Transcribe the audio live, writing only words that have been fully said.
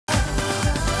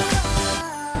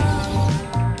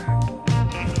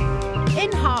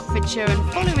temperature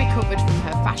and fully recovered from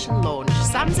her fashion launch,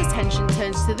 Sam's attention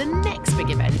turns to the next big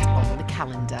event on the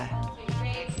calendar.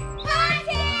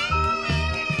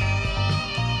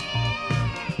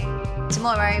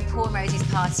 Tomorrow, Paul and Rosie's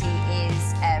party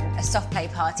is a soft play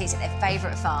party. It's at their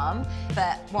favourite farm.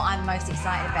 But what I'm most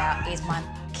excited about is my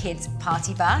kids'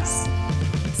 party bus.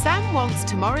 Sam wants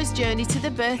tomorrow's journey to the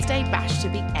birthday bash to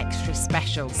be extra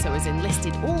special, so has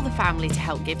enlisted all the family to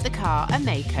help give the car a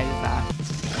makeover.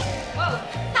 Whoa!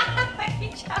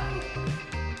 Baby jump!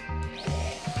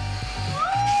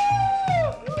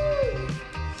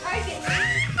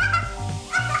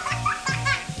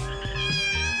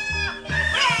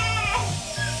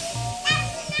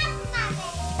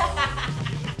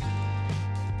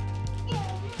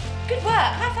 Good work,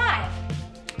 high five!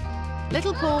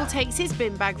 Little Paul takes his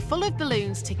bin bag full of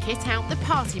balloons to kit out the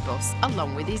party bus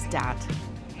along with his dad.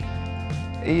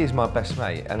 He is my best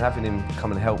mate, and having him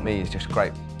come and help me is just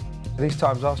great. These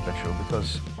times are special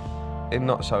because in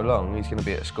not so long he's going to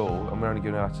be at school and we're only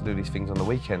going to have to do these things on the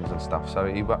weekends and stuff, so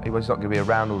he's not going to be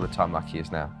around all the time like he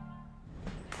is now.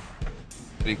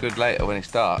 It'll be good later when it's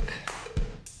dark.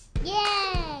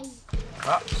 Yay!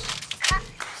 Ups.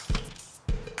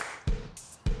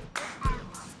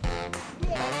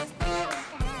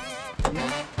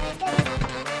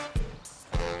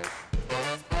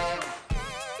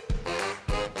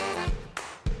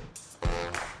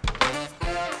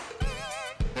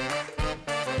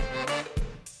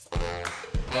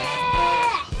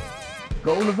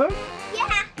 Got all of them?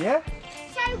 Yeah. Yeah?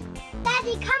 So,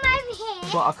 Daddy, come over here.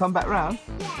 What, I'll come back round?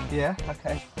 Yeah. Yeah,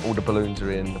 OK. All the balloons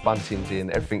are in, the bunting's in,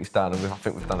 everything's done, and I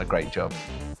think we've done a great job.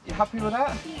 You happy with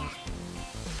that? Yeah.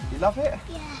 You love it?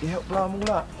 Yeah. You help blow them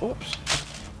all up? Oops.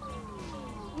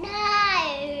 No.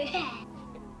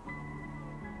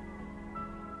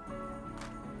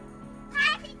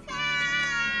 Happy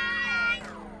time!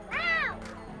 Wow!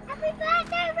 Happy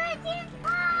birthday, Reggie and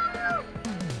Paul!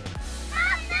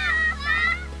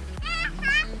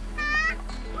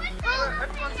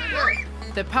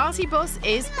 The party bus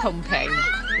is pumping.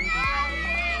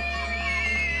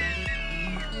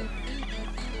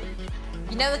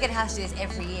 You know we're going to have to do this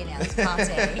every year now, this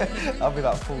party. I'll be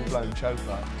like full-blown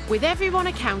chauffeur. With everyone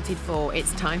accounted for,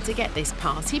 it's time to get this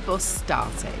party bus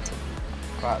started.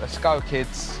 Right, let's go,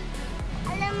 kids.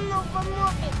 And then one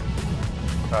more bit.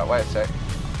 Right, wait a sec.